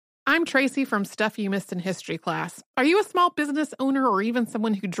I'm Tracy from Stuff You Missed in History class. Are you a small business owner or even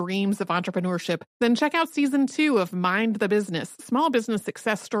someone who dreams of entrepreneurship? Then check out Season 2 of Mind the Business, small business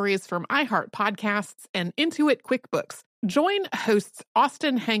success stories from iHeart Podcasts and Intuit QuickBooks. Join hosts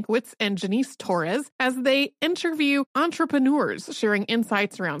Austin Hankwitz and Janice Torres as they interview entrepreneurs sharing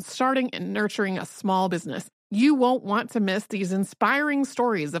insights around starting and nurturing a small business. You won't want to miss these inspiring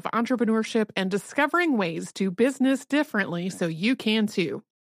stories of entrepreneurship and discovering ways to business differently so you can too.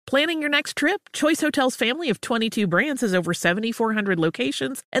 Planning your next trip? Choice Hotels' family of 22 brands has over 7,400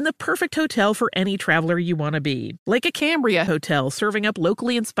 locations and the perfect hotel for any traveler you want to be. Like a Cambria Hotel, serving up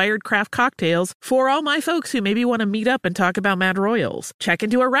locally inspired craft cocktails for all my folks who maybe want to meet up and talk about Mad Royals. Check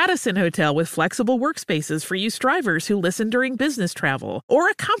into a Radisson Hotel with flexible workspaces for you strivers who listen during business travel. Or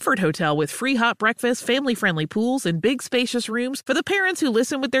a Comfort Hotel with free hot breakfast, family-friendly pools, and big spacious rooms for the parents who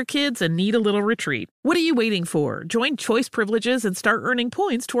listen with their kids and need a little retreat. What are you waiting for? Join Choice Privileges and start earning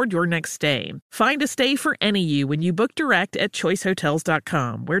points toward your next stay. Find a stay for any you when you book direct at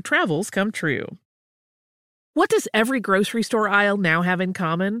choicehotels.com, where travels come true. What does every grocery store aisle now have in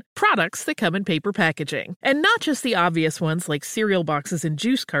common? Products that come in paper packaging. And not just the obvious ones like cereal boxes and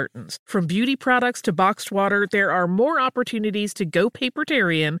juice cartons. From beauty products to boxed water, there are more opportunities to go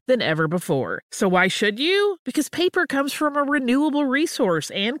papertarian than ever before. So why should you? Because paper comes from a renewable resource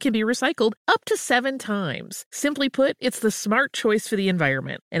and can be recycled up to 7 times. Simply put, it's the smart choice for the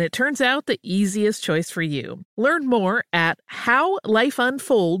environment. And it turns out the easiest choice for you. Learn more at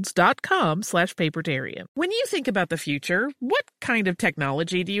howlifeunfolds.com/papertarian. When you think about the future, what kind of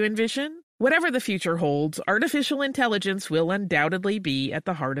technology do you envision? Whatever the future holds, artificial intelligence will undoubtedly be at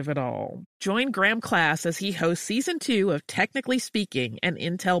the heart of it all. Join Graham Class as he hosts Season 2 of Technically Speaking, an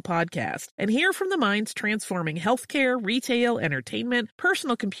Intel podcast, and hear from the minds transforming healthcare, retail, entertainment,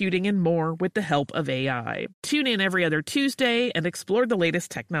 personal computing, and more with the help of AI. Tune in every other Tuesday and explore the latest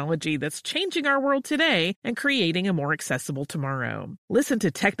technology that's changing our world today and creating a more accessible tomorrow. Listen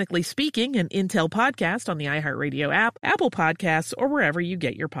to Technically Speaking, an Intel podcast on the iHeartRadio app, Apple Podcasts, or wherever you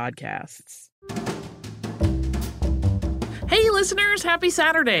get your podcasts. Hey listeners, happy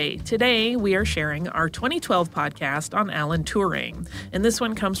Saturday! Today we are sharing our 2012 podcast on Alan Turing, and this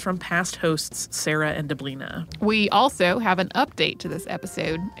one comes from past hosts Sarah and Deblina. We also have an update to this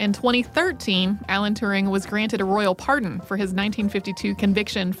episode. In 2013, Alan Turing was granted a royal pardon for his 1952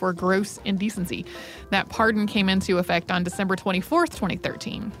 conviction for gross indecency. That pardon came into effect on December 24th,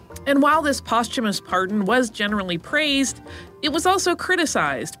 2013. And while this posthumous pardon was generally praised, it was also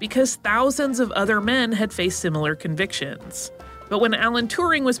criticized because thousands of other men had faced similar convictions. But when Alan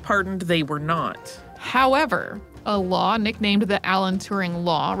Turing was pardoned, they were not. However, a law nicknamed the Alan Turing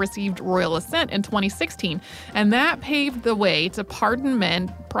Law received royal assent in 2016, and that paved the way to pardon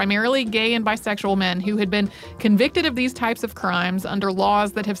men, primarily gay and bisexual men, who had been convicted of these types of crimes under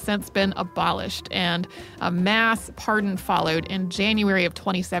laws that have since been abolished, and a mass pardon followed in January of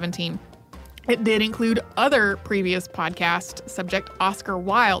 2017. It did include other previous podcast subject Oscar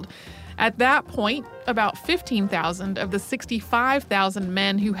Wilde. At that point, about 15,000 of the 65,000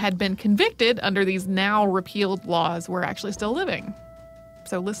 men who had been convicted under these now repealed laws were actually still living.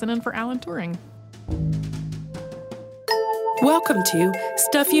 So listen in for Alan Turing. Welcome to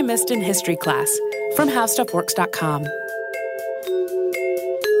Stuff You Missed in History class from HowStuffWorks.com.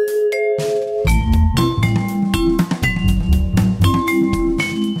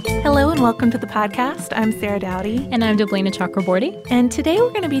 Hello and welcome to the podcast. I'm Sarah Dowdy. And I'm Deblina Chakraborty. And today we're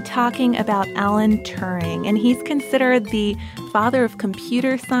going to be talking about Alan Turing. And he's considered the father of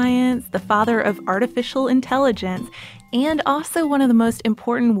computer science, the father of artificial intelligence, and also one of the most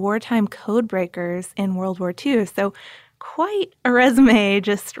important wartime code breakers in World War II. So quite a resume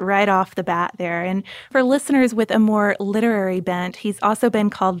just right off the bat there. And for listeners with a more literary bent, he's also been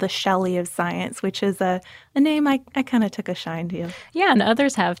called the Shelley of science, which is a name I kind of took a shine to. Yeah, and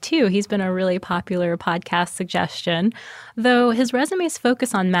others have too. He's been a really popular podcast suggestion, though his resume's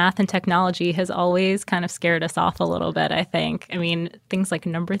focus on math and technology has always kind of scared us off a little bit, I think. I mean, things like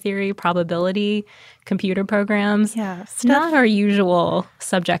number theory, probability, computer programs, not our usual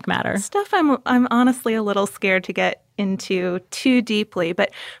subject matter. Stuff I'm honestly a little scared to get into too deeply, but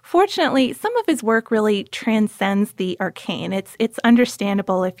fortunately, some of his work really transcends the arcane. It's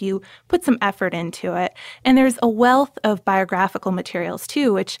understandable if you put some effort into it. And there's a wealth of biographical materials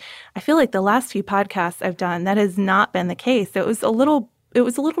too, which I feel like the last few podcasts I've done, that has not been the case. So it was a little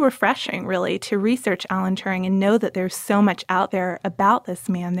refreshing, really, to research Alan Turing and know that there's so much out there about this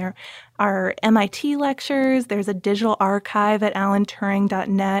man. There our MIT lectures. There's a digital archive at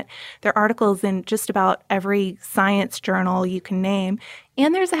alanturing.net. There are articles in just about every science journal you can name.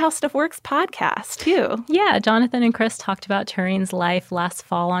 And there's a How Stuff Works podcast, too. Yeah, Jonathan and Chris talked about Turing's life last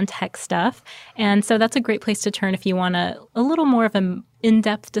fall on Tech Stuff. And so that's a great place to turn if you want a little more of an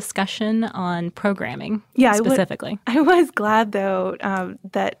in-depth discussion on programming specifically. I was glad, though,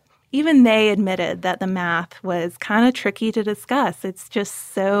 that even they admitted that the math was kind of tricky to discuss. It's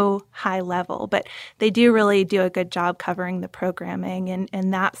just so high level. But they do really do a good job covering the programming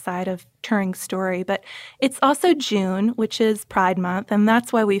and that side of Turing's story. But it's also June, which is Pride Month, and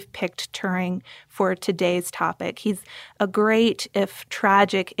that's why we've picked Turing for today's topic. He's a great, if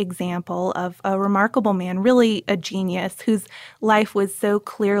tragic, example of a remarkable man, really a genius, whose life was so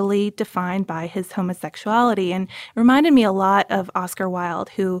clearly defined by his homosexuality. And it reminded me a lot of Oscar Wilde,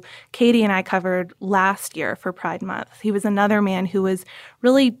 who Katie and I covered last year for Pride Month. He was another man who was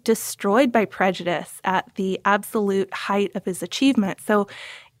really destroyed by prejudice at the absolute height of his achievement. So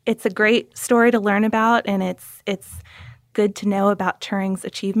it's a great story to learn about, and it's good to know about Turing's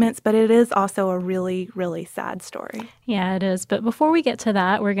achievements, but it is also a really, really sad story. Yeah, it is. But before we get to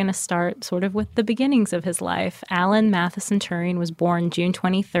that, we're going to start sort of with the beginnings of his life. Alan Matheson Turing was born June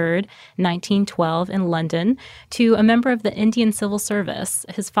 23rd, 1912 in London to a member of the Indian Civil Service.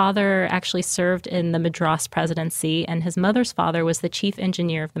 His father actually served in the Madras Presidency, and his mother's father was the chief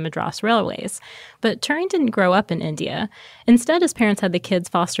engineer of the Madras Railways. But Turing didn't grow up in India. Instead, his parents had the kids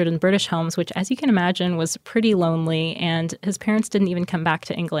fostered in British homes, which, as you can imagine, was pretty lonely, and his parents didn't even come back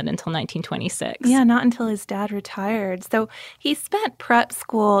to England until 1926. Yeah, not until his dad retired. So he spent prep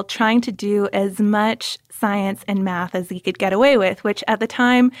school trying to do as much science and math as he could get away with, which at the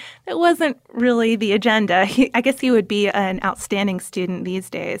time, that wasn't really the agenda. I guess he would be an outstanding student these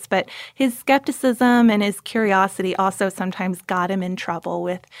days, but his skepticism and his curiosity also sometimes got him in trouble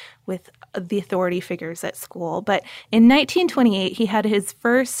with the authority figures at school. But in 1928, he had his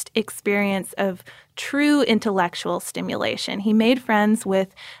first experience of true intellectual stimulation. He made friends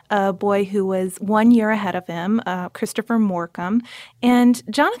with a boy who was 1 year ahead of him, Christopher Morcom. And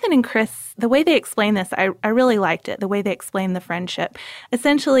Jonathan and Chris, the way they explain this, I really liked it, the way they explained the friendship.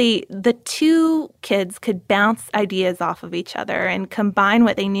 Essentially, the two kids could bounce ideas off of each other and combine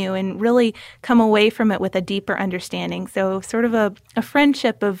what they knew and really come away from it with a deeper understanding. So sort of a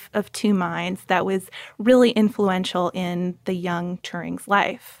friendship of two minds that was really influential in the young Turing's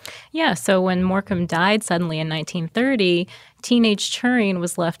life. Yeah, so when Morcom died suddenly in 1930, teenage Turing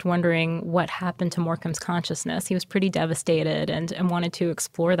was left wondering what happened to Morcom's consciousness. He was pretty devastated and wanted to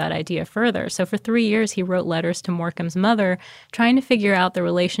explore that idea further. So for 3 years, he wrote letters to Morcom's mother, trying to figure out the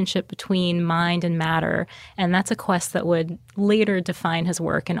relationship between mind and matter. And that's a quest that would later define his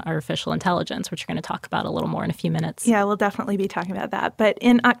work in artificial intelligence, which we're going to talk about a little more in a few minutes. Yeah, we'll definitely be talking about that. But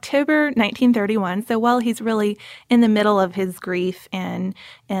in October 1931, so while he's really in the middle of his grief and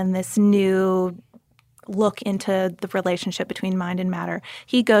this new look into the relationship between mind and matter,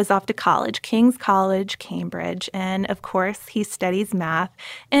 he goes off to college, King's College, Cambridge, and of course he studies math.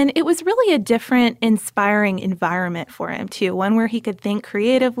 And it was really a different, inspiring environment for him too, one where he could think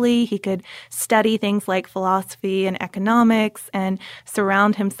creatively, he could study things like philosophy and economics and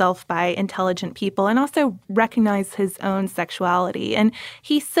surround himself by intelligent people and also recognize his own sexuality. And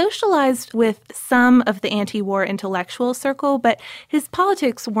he socialized with some of the anti-war intellectual circle, but his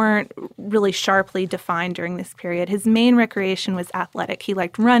politics weren't really sharply defined during this period. His main recreation was athletic. He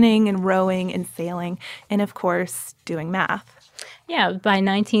liked running and rowing and sailing and, of course, doing math. Yeah, by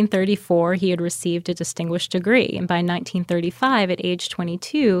 1934, he had received a distinguished degree. And by 1935, at age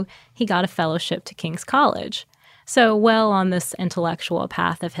 22, he got a fellowship to King's College. So well on this intellectual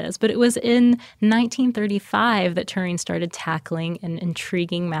path of his. But it was in 1935 that Turing started tackling an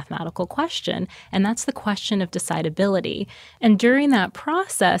intriguing mathematical question, and that's the question of decidability. And during that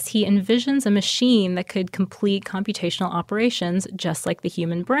process, he envisions a machine that could complete computational operations just like the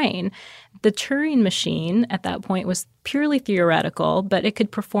human brain. The Turing machine at that point was purely theoretical, but it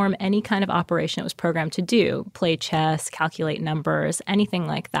could perform any kind of operation it was programmed to do, play chess, calculate numbers, anything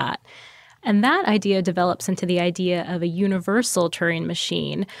like that. And that idea develops into the idea of a universal Turing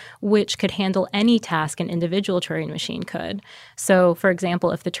machine, which could handle any task an individual Turing machine could. So, for example,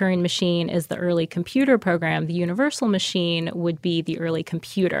 if the Turing machine is the early computer program, the universal machine would be the early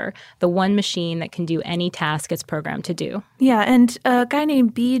computer, the one machine that can do any task it's programmed to do. Yeah, and a guy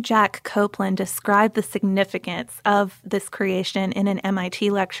named B. Jack Copeland described the significance of this creation in an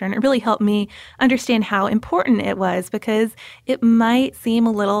MIT lecture, and it really helped me understand how important it was because it might seem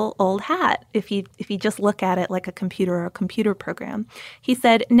a little old hat that if you just look at it like a computer or a computer program. He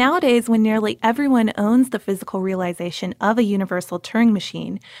said, nowadays, when nearly everyone owns the physical realization of a universal Turing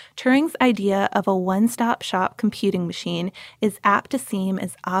machine, Turing's idea of a one-stop shop computing machine is apt to seem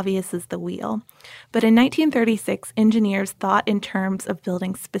as obvious as the wheel. But in 1936, engineers thought in terms of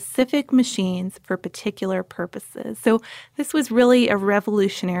building specific machines for particular purposes. So this was really a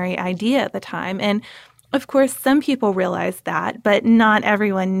revolutionary idea at the time. And of course, some people realized that, but not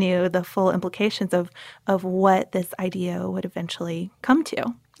everyone knew the full implications of what this idea would eventually come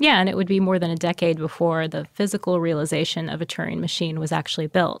to. Yeah, and it would be more than a decade before the physical realization of a Turing machine was actually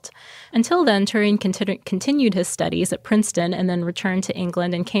built. Until then, Turing continued his studies at Princeton and then returned to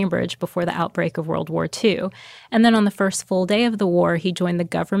England and Cambridge before the outbreak of World War II. And then on the first full day of the war, he joined the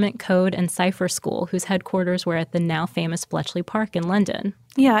Government Code and Cipher School, whose headquarters were at the now famous Bletchley Park in London.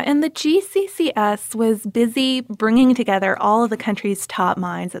 Yeah, and the GCCS was busy bringing together all of the country's top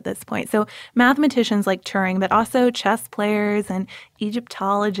minds at this point. So mathematicians like Turing, but also chess players and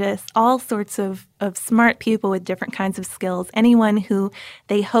Egyptologists, all sorts of smart people with different kinds of skills, anyone who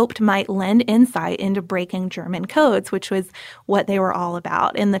they hoped might lend insight into breaking German codes, which was what they were all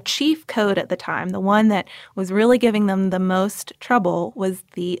about. And the chief code at the time, the one that was really giving them the most trouble, was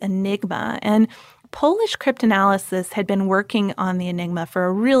the Enigma. And Polish cryptanalysis had been working on the Enigma for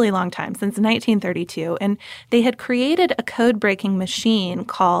a really long time, since 1932, and they had created a code-breaking machine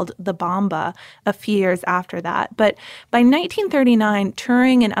called the Bomba a few years after that. But by 1939,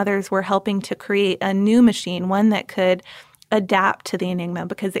 Turing and others were helping to create a new machine, one that could adapt to the Enigma,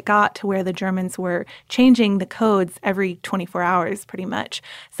 because it got to where the Germans were changing the codes every 24 hours, pretty much.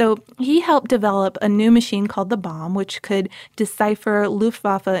 So he helped develop a new machine called the Bomb, which could decipher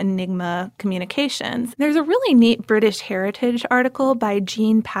Luftwaffe Enigma communications. There's a really neat British Heritage article by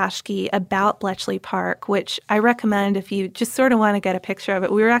Jean Paschke about Bletchley Park, which I recommend if you just sort of want to get a picture of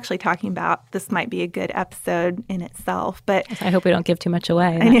it. We were actually talking about this might be a good episode in itself, but I hope we don't give too much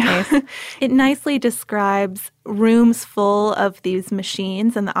away in that case. It nicely describes rooms full of these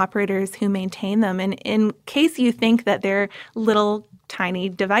machines and the operators who maintain them. And in case you think that they're little tiny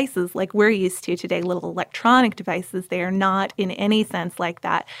devices like we're used to today, little electronic devices, they are not in any sense like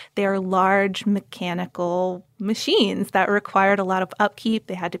that. They are large mechanical machines that required a lot of upkeep.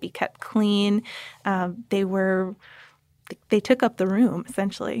 They had to be kept clean. They took up the room,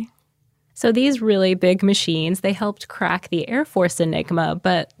 essentially. So these really big machines, they helped crack the Air Force Enigma,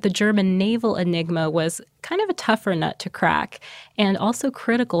 but the German naval Enigma was kind of a tougher nut to crack and also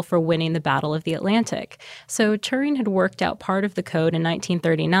critical for winning the Battle of the Atlantic. So Turing had worked out part of the code in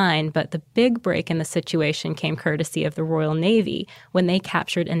 1939, but the big break in the situation came courtesy of the Royal Navy when they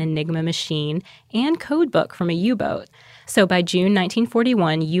captured an Enigma machine and code book from a U-boat. So by June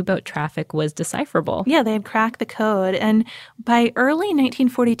 1941, U-boat traffic was decipherable. Yeah, they had cracked the code. And by early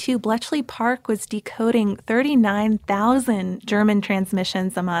 1942, Bletchley Park was decoding 39,000 German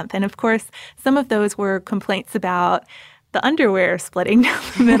transmissions a month. And of course, some of those were complaints about the underwear splitting down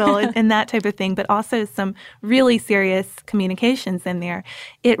the middle and that type of thing, but also some really serious communications in there.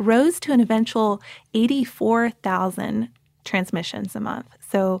 It rose to an eventual 84,000 transmissions a month.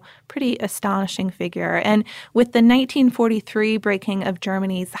 So pretty astonishing figure. And with the 1943 breaking of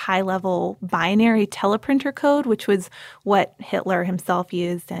Germany's high-level binary teleprinter code, which was what Hitler himself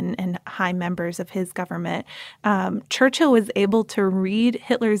used and high members of his government, Churchill was able to read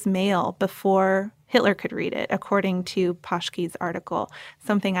Hitler's mail before Hitler could read it, according to Paschke's article,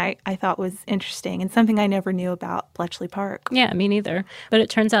 something I thought was interesting and something I never knew about Bletchley Park. Yeah, me neither. But it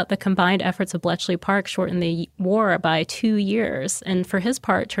turns out the combined efforts of Bletchley Park shortened the war by 2 years. And for his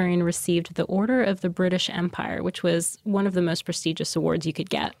part, Turing received the Order of the British Empire, which was one of the most prestigious awards you could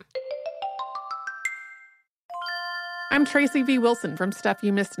get. I'm Tracy V. Wilson from Stuff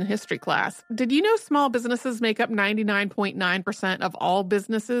You Missed in History Class. Did you know small businesses make up 99.9% of all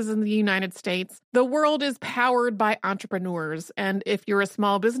businesses in the United States? The world is powered by entrepreneurs, and if you're a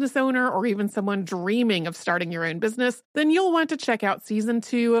small business owner or even someone dreaming of starting your own business, then you'll want to check out Season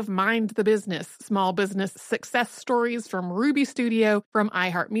 2 of Mind the Business, small business success stories from Ruby Studio, from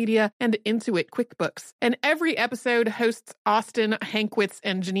iHeartMedia, and Intuit QuickBooks. And every episode, hosts Austin Hankwitz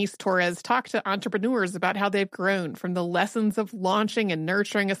and Janice Torres talk to entrepreneurs about how they've grown from the lessons of launching and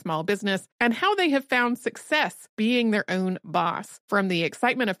nurturing a small business and how they have found success being their own boss. From the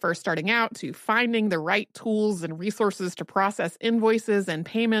excitement of first starting out to finding the right tools and resources to process invoices and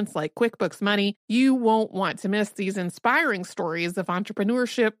payments like QuickBooks Money, you won't want to miss these inspiring stories of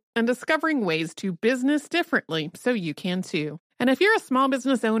entrepreneurship and discovering ways to business differently so you can too. And if you're a small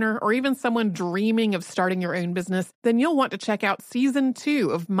business owner or even someone dreaming of starting your own business, then you'll want to check out Season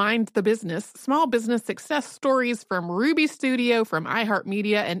 2 of Mind the Business, Small Business Success Stories from Ruby Studio, from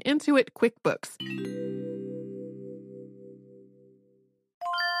iHeartMedia, and Intuit QuickBooks.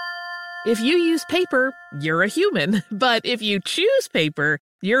 If you use paper, you're a human. But if you choose paper,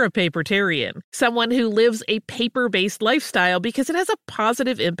 you're a papertarian, someone who lives a paper-based lifestyle because it has a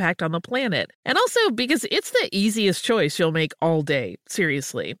positive impact on the planet. And also because it's the easiest choice you'll make all day.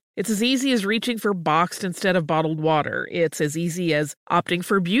 Seriously. It's as easy as reaching for boxed instead of bottled water. It's as easy as opting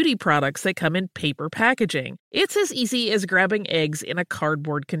for beauty products that come in paper packaging. It's as easy as grabbing eggs in a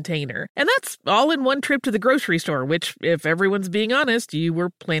cardboard container. And that's all in one trip to the grocery store, which, if everyone's being honest, you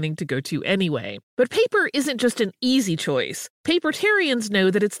were planning to go to anyway. But paper isn't just an easy choice. Papertarians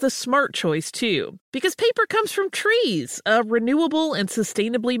know that it's the smart choice, too. Because paper comes from trees, a renewable and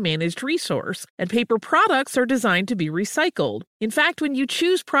sustainably managed resource. And paper products are designed to be recycled. In fact, when you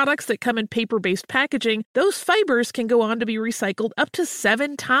choose products that come in paper-based packaging, those fibers can go on to be recycled up to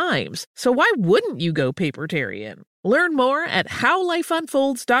 7 times. So why wouldn't you go papertarian? Learn more at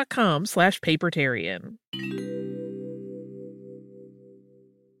howlifeunfolds.com/papertarian.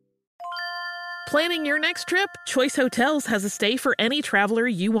 Planning your next trip? Choice Hotels has a stay for any traveler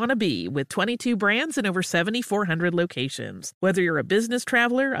you want to be, with 22 brands and over 7,400 locations. Whether you're a business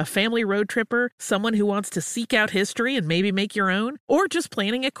traveler, a family road tripper, someone who wants to seek out history and maybe make your own, or just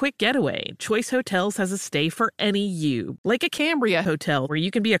planning a quick getaway, Choice Hotels has a stay for any you. Like a Cambria Hotel, where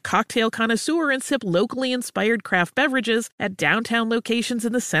you can be a cocktail connoisseur and sip locally inspired craft beverages at downtown locations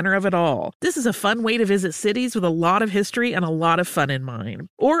in the center of it all. This is a fun way to visit cities with a lot of history and a lot of fun in mind.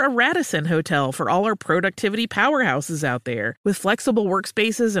 Or a Radisson Hotel for all our productivity powerhouses out there. With flexible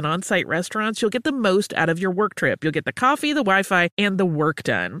workspaces and on-site restaurants, you'll get the most out of your work trip. You'll get the coffee, the Wi-Fi, and the work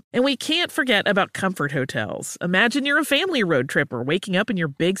done. And we can't forget about Comfort Hotels. Imagine you're a family road tripper, waking up in your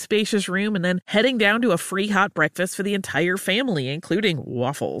big spacious room and then heading down to a free hot breakfast for the entire family, including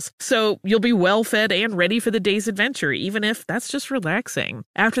waffles. So you'll be well fed and ready for the day's adventure, even if that's just relaxing.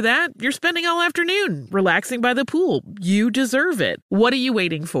 After that, you're spending all afternoon relaxing by the pool. You deserve it. What are you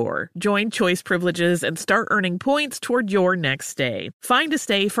waiting for? Join Choice Privileges and start earning points toward your next stay. Find a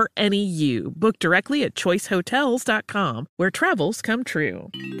stay for any you. Book directly at choicehotels.com, where travels come true.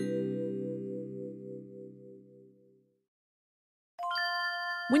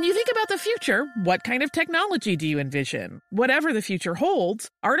 When you think about the future, what kind of technology do you envision? Whatever the future holds,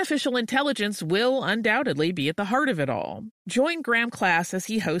 artificial intelligence will undoubtedly be at the heart of it all. Join Graham Class as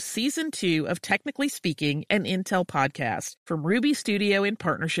he hosts Season 2 of Technically Speaking, an Intel podcast from Ruby Studio in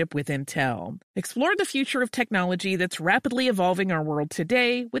partnership with Intel. Explore the future of technology that's rapidly evolving our world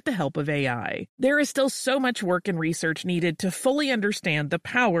today with the help of AI. There is still so much work and research needed to fully understand the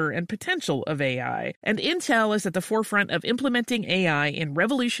power and potential of AI, and Intel is at the forefront of implementing AI in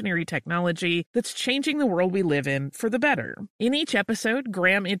revolutionary technology that's changing the world we live in for the better. In each episode,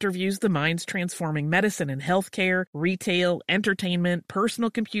 Graham interviews the minds transforming medicine and healthcare, retail, entertainment, personal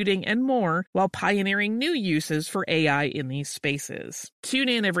computing, and more, while pioneering new uses for AI in these spaces. Tune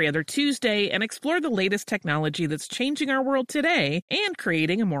in every other Tuesday and explore the latest technology that's changing our world today and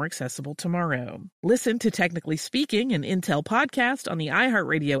creating a more accessible tomorrow. Listen to Technically Speaking, an Intel podcast on the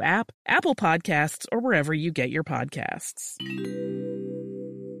iHeartRadio app, Apple Podcasts, or wherever you get your podcasts.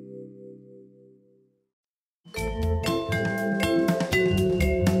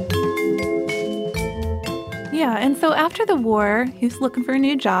 Yeah, and so after the war, he was looking for a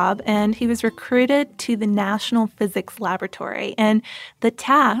new job, and he was recruited to the National Physics Laboratory. And the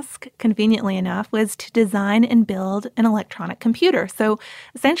task, conveniently enough, was to design and build an electronic computer. So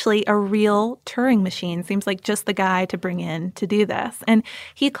essentially a real Turing machine. Seems like just the guy to bring in to do this. And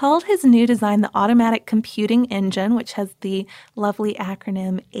he called his new design the Automatic Computing Engine, which has the lovely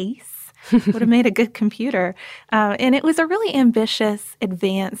acronym ACE. Would have made a good computer. And it was a really ambitious,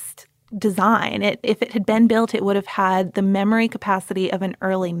 advanced design. If it had been built, it would have had the memory capacity of an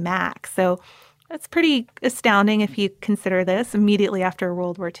early Mac. So that's pretty astounding if you consider this immediately after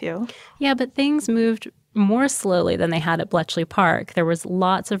World War II. Yeah, but things moved more slowly than they had at Bletchley Park. There was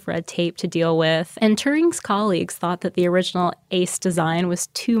lots of red tape to deal with, and Turing's colleagues thought that the original ACE design was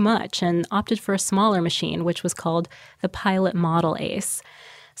too much and opted for a smaller machine, which was called the Pilot Model ACE.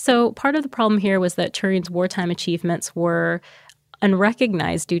 So part of the problem here was that Turing's wartime achievements were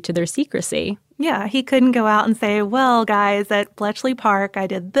unrecognized due to their secrecy. Yeah, he couldn't go out and say, well, guys, at Bletchley Park, I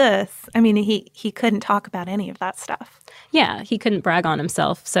did this. I mean, he couldn't talk about any of that stuff. Yeah, he couldn't brag on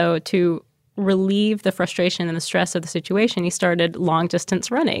himself. So to relieve the frustration and the stress of the situation, he started long-distance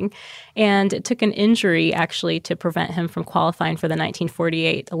running. And it took an injury, actually, to prevent him from qualifying for the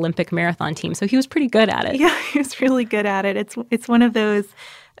 1948 Olympic marathon team. So he was pretty good at it. Yeah, he was really good at it. It's one of those,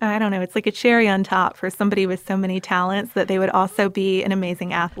 I don't know, it's like a cherry on top for somebody with so many talents that they would also be an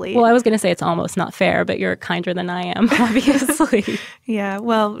amazing athlete. Well, I was going to say it's almost not fair, but you're kinder than I am, obviously. Yeah,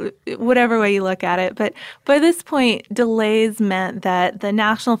 well, whatever way you look at it. But by this point, delays meant that the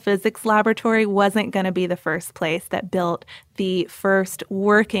National Physics Laboratory wasn't going to be the first place that built the first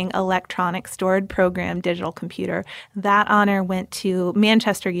working electronic stored program digital computer. That honor went to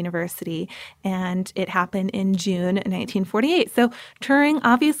Manchester University, and it happened in June 1948. So Turing,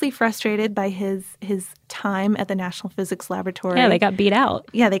 obviously frustrated by his time at the National Physics Laboratory. Yeah, they got beat out.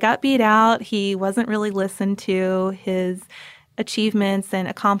 Yeah, they got beat out. He wasn't really listened to. His achievements and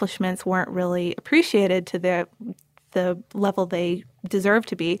accomplishments weren't really appreciated to the level they deserved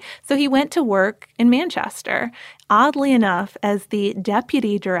to be. So he went to work in Manchester, oddly enough, as the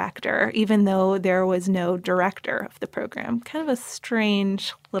deputy director, even though there was no director of the program. Kind of a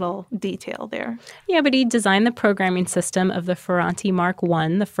strange little detail there. Yeah, but he designed the programming system of the Ferranti Mark I,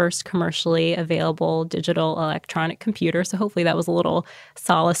 the first commercially available digital electronic computer. So hopefully that was a little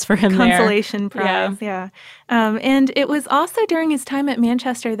solace for him Consolation prize, yeah. And it was also during his time at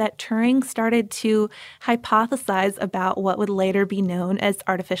Manchester that Turing started to hypothesize about what would later be known as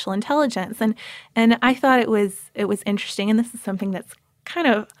artificial intelligence. And I thought it was interesting, and this is something that's kind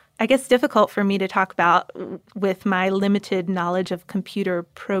of, I guess, difficult for me to talk about with my limited knowledge of computer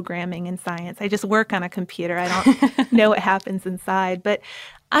programming and science. I just work on a computer. I don't know what happens inside. But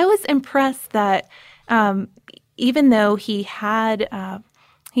I was impressed that even though he had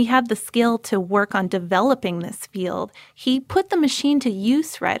the skill to work on developing this field, he put the machine to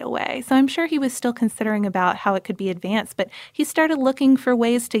use right away. So I'm sure he was still considering about how it could be advanced, but he started looking for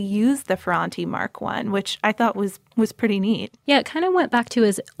ways to use the Ferranti Mark I, which I thought was pretty neat. Yeah, it kind of went back to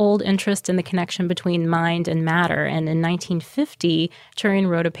his old interest in the connection between mind and matter. And in 1950, Turing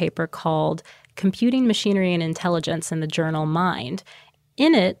wrote a paper called Computing Machinery and Intelligence in the journal Mind.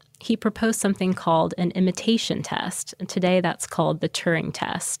 In it, he proposed something called an imitation test. And today that's called the Turing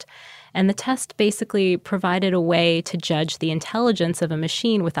test. And the test basically provided a way to judge the intelligence of a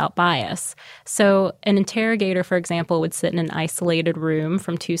machine without bias. So an interrogator, for example, would sit in an isolated room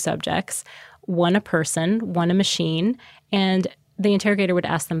from two subjects, one a person, one a machine, and the interrogator would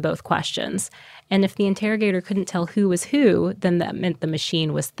ask them both questions. And if the interrogator couldn't tell who was who, then that meant the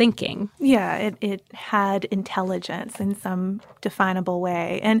machine was thinking. Yeah, it had intelligence in some definable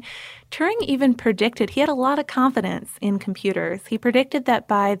way. And Turing even predicted, he had a lot of confidence in computers. He predicted that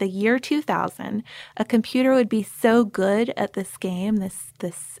by the year 2000, a computer would be so good at this game, this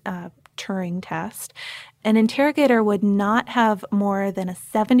Turing test, an interrogator would not have more than a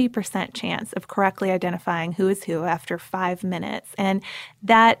 70% chance of correctly identifying who is who after 5 minutes. And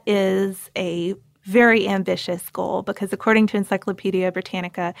that is a very ambitious goal because according to Encyclopedia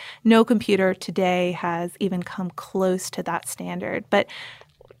Britannica, no computer today has even come close to that standard. But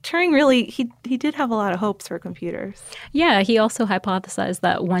Turing really, he did have a lot of hopes for computers. Yeah, he also hypothesized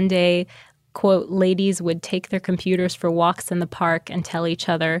that one day, quote, ladies would take their computers for walks in the park and tell each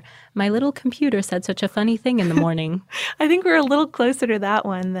other, my little computer said such a funny thing in the morning. I think we're a little closer to that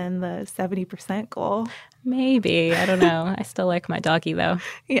one than the 70% goal. Maybe. I don't know. I still like my doggy, though.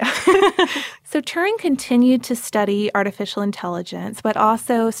 Yeah. So Turing continued to study artificial intelligence, but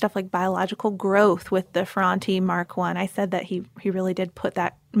also stuff like biological growth with the Ferranti Mark I. I said that he really did put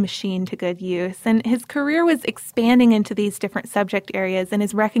that machine to good use. And his career was expanding into these different subject areas, and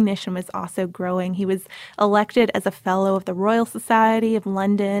his recognition was also growing. He was elected as a Fellow of the Royal Society of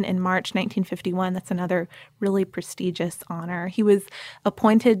London in March 1951. That's another really prestigious honor. He was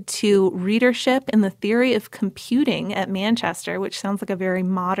appointed to readership in the theory of computing at Manchester, which sounds like a very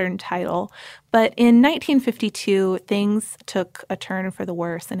modern title. But in 1952, things took a turn for the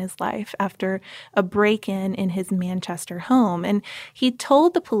worse in his life after a break-in in his Manchester home. And he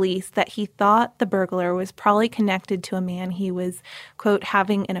told the police that he thought the burglar was probably connected to a man he was, quote,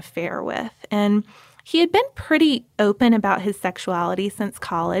 having an affair with. And he had been pretty open about his sexuality since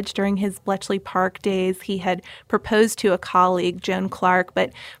college. During his Bletchley Park days, he had proposed to a colleague, Joan Clark,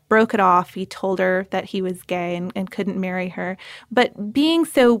 but broke it off. He told her that he was gay and couldn't marry her. But being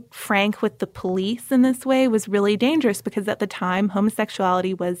so frank with the police in this way was really dangerous because at the time,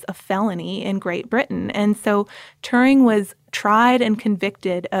 homosexuality was a felony in Great Britain. And so Turing was tried and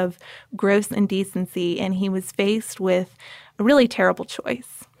convicted of gross indecency, and he was faced with a really terrible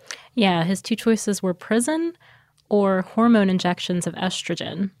choice. Yeah, his two choices were prison or hormone injections of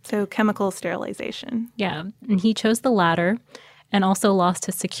estrogen. So chemical sterilization. Yeah, and he chose the latter. and also lost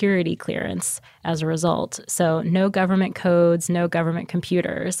his security clearance as a result. So no government codes, no government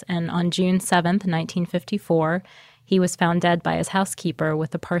computers. And on June 7th, 1954, he was found dead by his housekeeper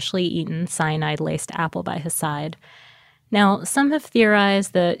with a partially eaten cyanide-laced apple by his side. Now, some have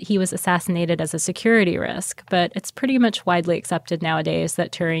theorized that he was assassinated as a security risk, but it's pretty much widely accepted nowadays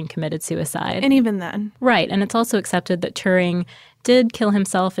that Turing committed suicide. And even then. Right, and it's also accepted that Turing did kill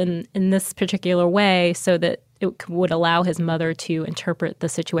himself in this particular way so that it would allow his mother to interpret the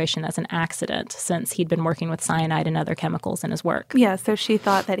situation as an accident, since he'd been working with cyanide and other chemicals in his work. Yeah, so she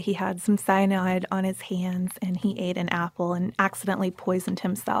thought that he had some cyanide on his hands and he ate an apple and accidentally poisoned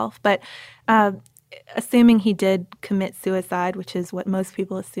himself. But assuming he did commit suicide, which is what most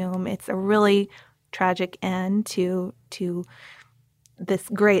people assume, it's a really tragic end to this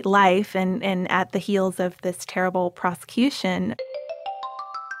great life and at the heels of this terrible prosecution.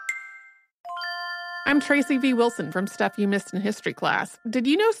 I'm Tracy V. Wilson from Stuff You Missed in History Class. Did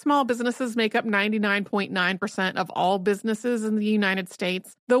you know small businesses make up 99.9% of all businesses in the United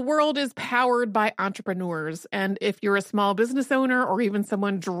States? The world is powered by entrepreneurs, and if you're a small business owner or even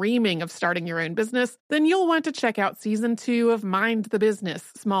someone dreaming of starting your own business, then you'll want to check out Season 2 of Mind the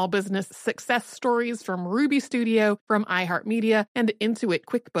Business, small business success stories from Ruby Studio, from iHeartMedia, and Intuit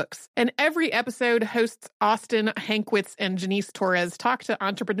QuickBooks. And every episode, hosts Austin Hankwitz and Janice Torres talk to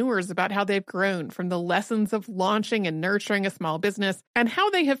entrepreneurs about how they've grown from the lessons of launching and nurturing a small business and how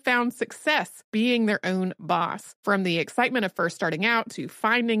they have found success being their own boss. From the excitement of first starting out to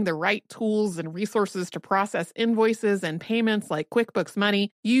finding the right tools and resources to process invoices and payments like QuickBooks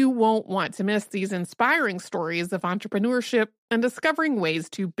Money, you won't want to miss these inspiring stories of entrepreneurship and discovering ways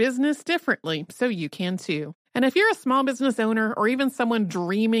to business differently so you can too. And if you're a small business owner or even someone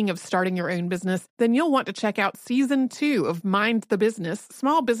dreaming of starting your own business, then you'll want to check out Season 2 of Mind the Business,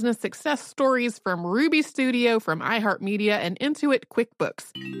 small business success stories from Ruby Studio, from iHeartMedia, and Intuit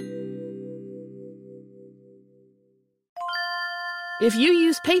QuickBooks. If you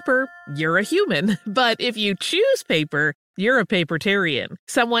use paper, you're a human. But if you choose paper, you're a papertarian,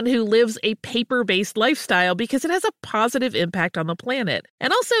 someone who lives a paper-based lifestyle because it has a positive impact on the planet.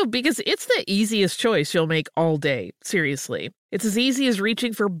 And also because it's the easiest choice you'll make all day. Seriously. It's as easy as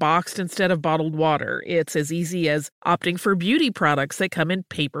reaching for boxed instead of bottled water. It's as easy as opting for beauty products that come in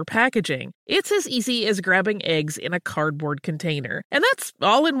paper packaging. It's as easy as grabbing eggs in a cardboard container. And that's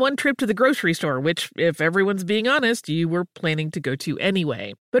all in one trip to the grocery store, which, if everyone's being honest, you were planning to go to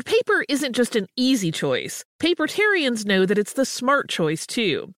anyway. But paper isn't just an easy choice. Papertarians know that it's the smart choice,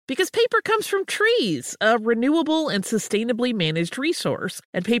 too. Because paper comes from trees, a renewable and sustainably managed resource.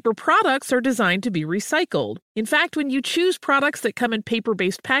 And paper products are designed to be recycled. In fact, when you choose products that come in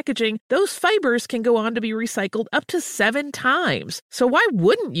paper-based packaging, those fibers can go on to be recycled up to 7 times. So why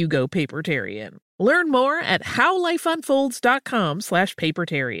wouldn't you go papertarian? Learn more at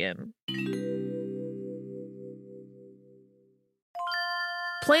howlifeunfolds.com/papertarian.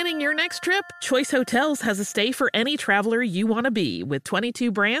 Planning your next trip? Choice Hotels has a stay for any traveler you want to be, with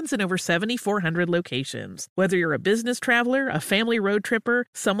 22 brands and over 7,400 locations. Whether you're a business traveler, a family road tripper,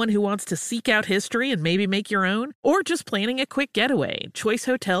 someone who wants to seek out history and maybe make your own, or just planning a quick getaway, Choice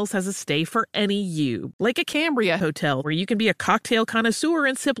Hotels has a stay for any you. Like a Cambria Hotel, where you can be a cocktail connoisseur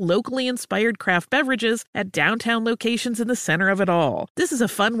and sip locally inspired craft beverages at downtown locations in the center of it all. This is a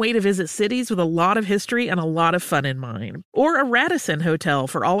fun way to visit cities with a lot of history and a lot of fun in mind. Or a Radisson Hotel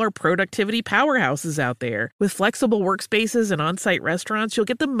for all our productivity powerhouses out there. With flexible workspaces and on-site restaurants, you'll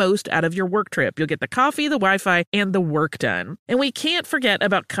get the most out of your work trip. You'll get the coffee, the Wi-Fi, and the work done. And we can't forget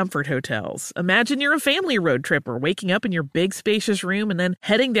about Comfort Hotels. Imagine you're a family road tripper, waking up in your big spacious room and then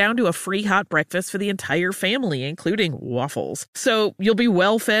heading down to a free hot breakfast for the entire family, including waffles. So you'll be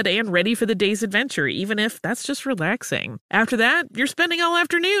well fed and ready for the day's adventure, even if that's just relaxing. After that, you're spending all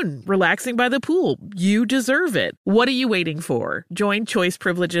afternoon relaxing by the pool. You deserve it. What are you waiting for? Join Choice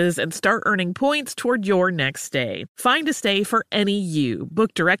Privileges and start earning points toward your next stay. Find a stay for any you.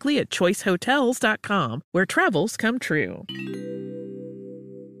 Book directly at choicehotels.com, where travels come true.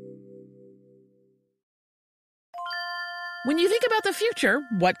 When you think about the future,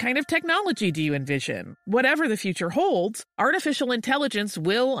 what kind of technology do you envision? Whatever the future holds, artificial intelligence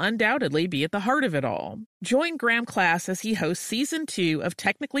will undoubtedly be at the heart of it all. Join Graham Class as he hosts Season 2 of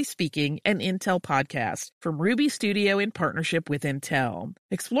Technically Speaking, an Intel podcast from Ruby Studio in partnership with Intel.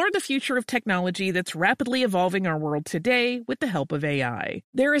 Explore the future of technology that's rapidly evolving our world today with the help of AI.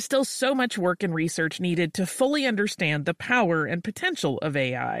 There is still so much work and research needed to fully understand the power and potential of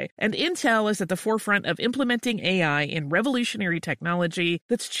AI, and Intel is at the forefront of implementing AI in revolutionary technology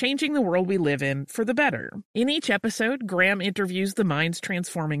that's changing the world we live in for the better. In each episode, Graham interviews the minds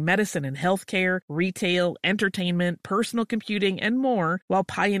transforming medicine and healthcare, retail, email, entertainment, personal computing, and more, while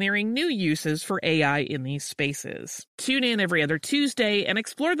pioneering new uses for AI in these spaces. Tune in every other Tuesday and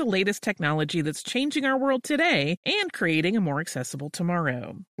explore the latest technology that's changing our world today and creating a more accessible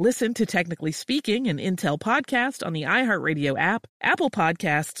tomorrow. Listen to Technically Speaking, an Intel podcast on the iHeartRadio app, Apple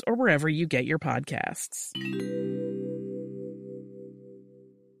Podcasts, or wherever you get your podcasts.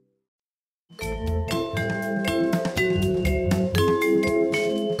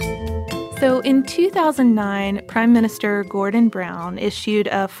 So in 2009, Prime Minister Gordon Brown issued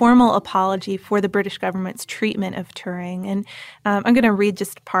a formal apology for the British government's treatment of Turing, and I'm going to read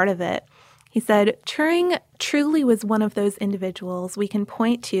just part of it. He said, "Turing truly was one of those individuals we can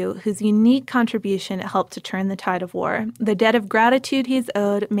point to whose unique contribution helped to turn the tide of war. The debt of gratitude he is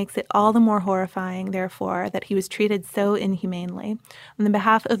owed makes it all the more horrifying, therefore, that he was treated so inhumanely. On the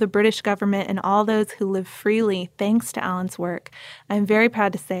behalf of the British government and all those who live freely thanks to Alan's work, I am very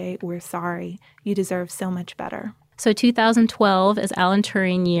proud to say we're sorry. You deserve so much better." So 2012 is Alan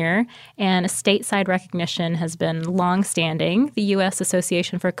Turing year, and a stateside recognition has been long-standing. The U.S.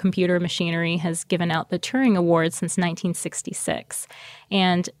 Association for Computer Machinery has given out the Turing Award since 1966.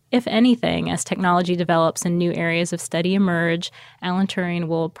 And if anything, as technology develops and new areas of study emerge, Alan Turing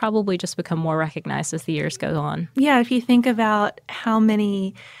will probably just become more recognized as the years go on. Yeah, if you think about how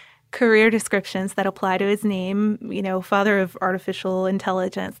many career descriptions that apply to his name, father of artificial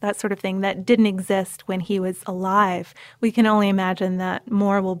intelligence, that sort of thing, that didn't exist when he was alive. We can only imagine that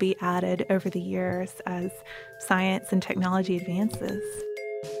more will be added over the years as science and technology advances.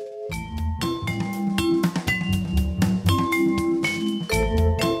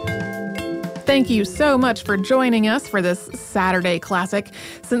 Thank you so much for joining us for this Saturday Classic.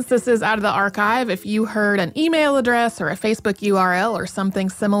 Since this is out of the archive, if you heard an email address or a Facebook URL or something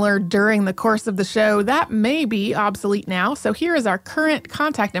similar during the course of the show, that may be obsolete now. So here is our current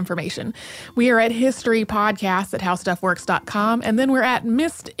contact information. We are at historypodcasts@howstuffworks.com, and then we're at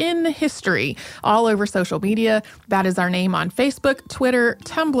Missed in History all over social media. That is our name on Facebook, Twitter,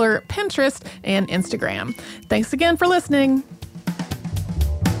 Tumblr, Pinterest, and Instagram. Thanks again for listening.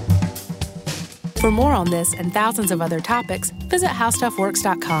 For more on this and thousands of other topics, visit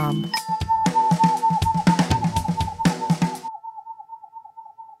howstuffworks.com.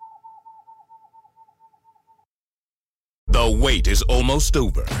 The wait is almost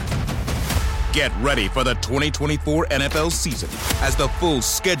over. Get ready for the 2024 NFL season as the full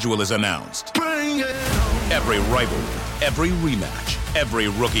schedule is announced. Every rivalry, every rematch, every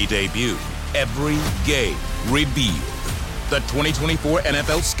rookie debut, every game revealed. The 2024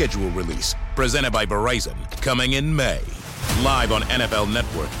 NFL schedule release, presented by Verizon, coming in May. Live on NFL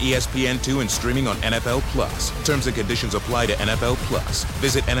Network, ESPN2, and streaming on NFL Plus. Terms and conditions apply to NFL Plus.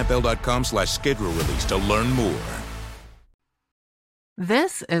 Visit NFL.com/schedule release to learn more.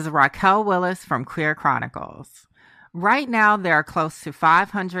 This is Raquel Willis from Queer Chronicles. Right now, there are close to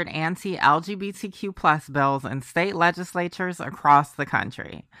 500 anti-LGBTQ+ bills in state legislatures across the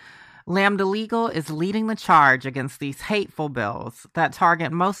country. Lambda Legal is leading the charge against these hateful bills that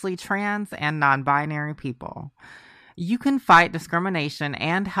target mostly trans and non-binary people. You can fight discrimination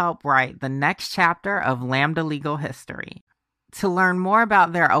and help write the next chapter of Lambda Legal history. To learn more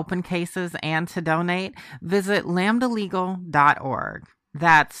about their open cases and to donate, visit lambdalegal.org.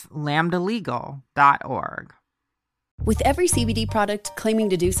 That's lambdalegal.org. With every CBD product claiming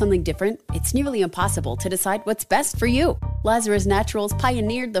to do something different, it's nearly impossible to decide what's best for you. Lazarus Naturals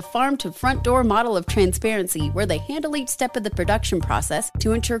pioneered the farm-to-front-door model of transparency, where they handle each step of the production process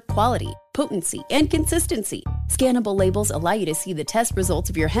to ensure quality, potency, and consistency. Scannable labels allow you to see the test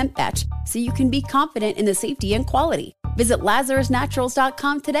results of your hemp batch, so you can be confident in the safety and quality. Visit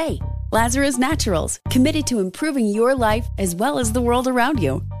LazarusNaturals.com today. Lazarus Naturals, committed to improving your life as well as the world around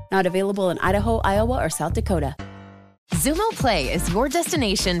you. Not available in Idaho, Iowa, or South Dakota. Xumo Play is your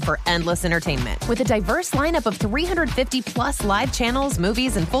destination for endless entertainment. With a diverse lineup of 350-plus live channels,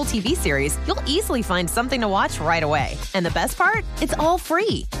 movies, and full TV series, you'll easily find something to watch right away. And the best part? It's all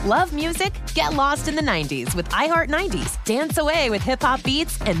free. Love music? Get lost in the 90s with iHeart 90s. Dance away with hip-hop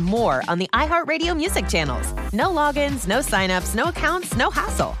beats and more on the iHeartRadio music channels. No logins, no signups, no accounts, no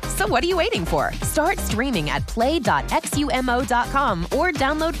hassle. So what are you waiting for? Start streaming at play.xumo.com or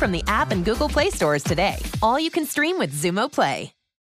download from the app and Google Play stores today. All you can stream with Xumo Play.